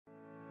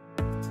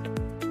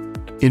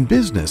In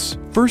business,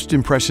 first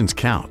impressions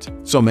count,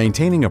 so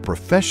maintaining a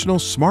professional,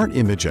 smart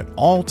image at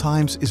all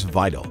times is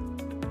vital.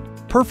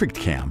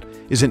 PerfectCam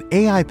is an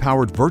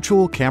AI-powered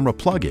virtual camera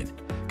plugin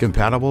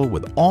compatible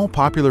with all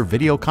popular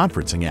video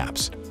conferencing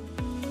apps.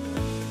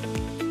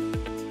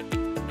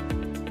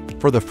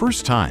 For the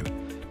first time,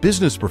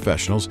 business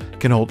professionals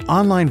can hold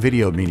online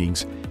video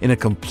meetings in a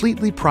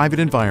completely private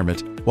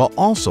environment while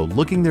also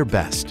looking their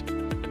best.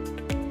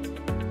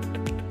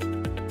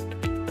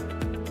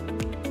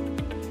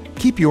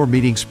 Keep your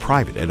meetings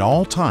private at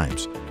all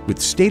times with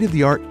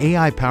state-of-the-art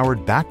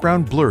AI-powered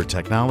background blur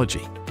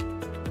technology.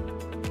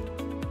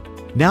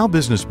 Now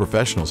business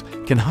professionals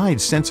can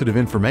hide sensitive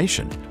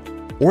information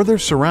or their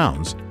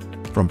surrounds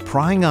from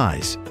prying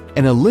eyes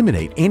and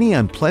eliminate any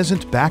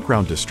unpleasant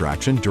background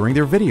distraction during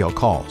their video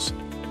calls.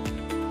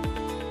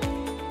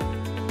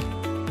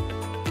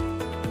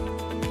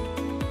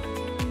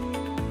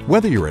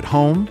 Whether you're at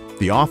home,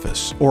 the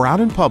office, or out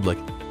in public,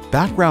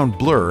 background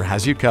blur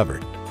has you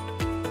covered.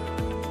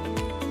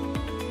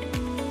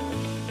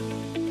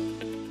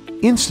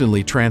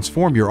 Instantly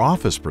transform your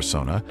office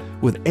persona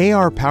with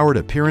AR-powered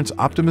appearance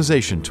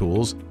optimization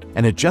tools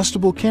and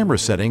adjustable camera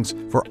settings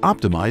for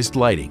optimized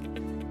lighting.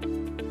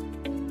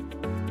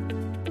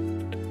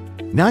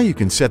 Now you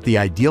can set the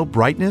ideal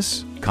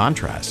brightness,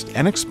 contrast,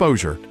 and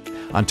exposure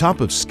on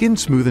top of skin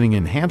smoothing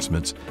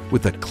enhancements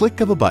with the click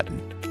of a button.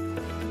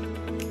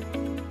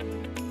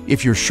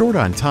 If you're short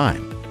on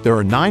time, there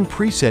are 9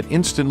 preset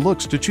instant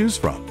looks to choose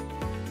from,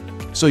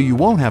 so you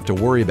won't have to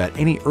worry about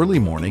any early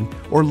morning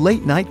or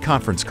late night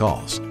conference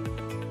calls.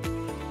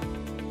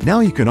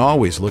 Now you can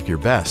always look your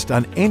best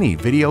on any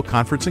video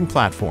conferencing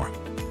platform.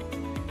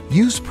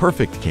 Use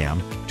PerfectCam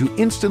to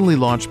instantly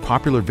launch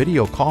popular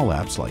video call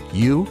apps like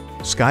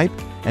Skype,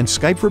 and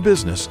Skype for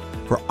Business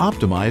for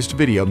optimized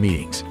video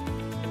meetings.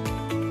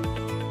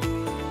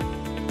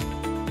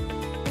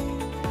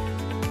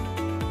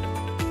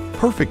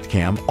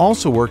 PerfectCam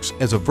also works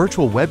as a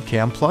virtual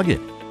webcam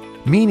plugin,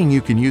 meaning you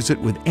can use it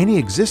with any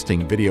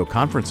existing video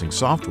conferencing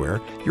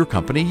software your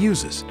company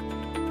uses.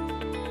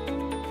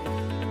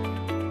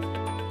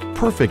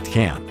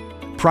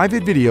 PerfectCam,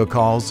 private video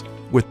calls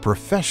with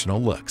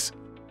professional looks.